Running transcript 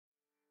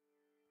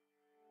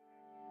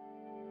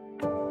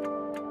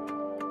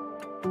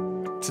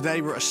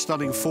Today we're at a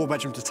stunning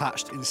 4-bedroom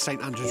detached in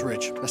St Andrews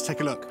Ridge. Let's take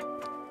a look.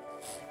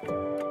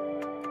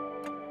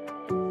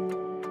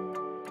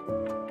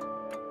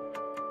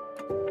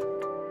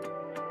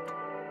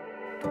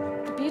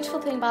 The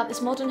beautiful thing about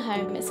this modern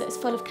home is that it's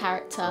full of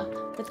character.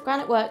 With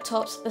granite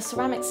worktops, the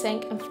ceramic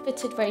sink and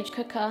fitted range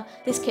cooker,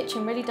 this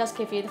kitchen really does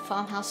give you the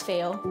farmhouse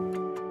feel.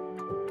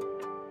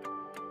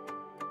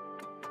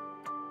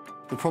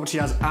 The property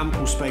has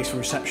ample space for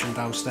reception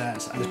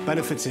downstairs and has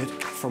benefited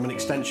from an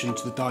extension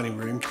to the dining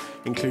room,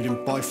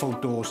 including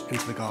bifold doors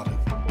into the garden.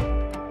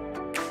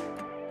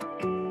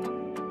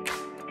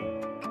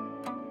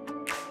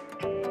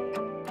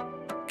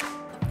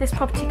 This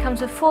property comes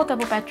with 4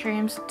 double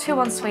bedrooms,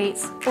 2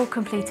 en-suites, all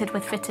completed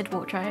with fitted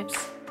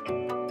wardrobes.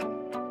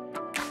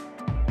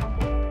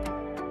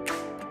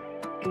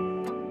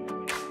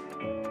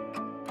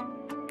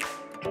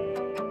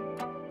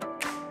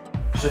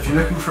 So if you're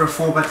looking for a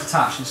 4-bed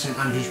detached in St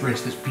Andrews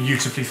Ridge that's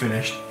beautifully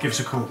finished, give us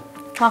a call.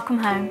 Welcome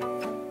home.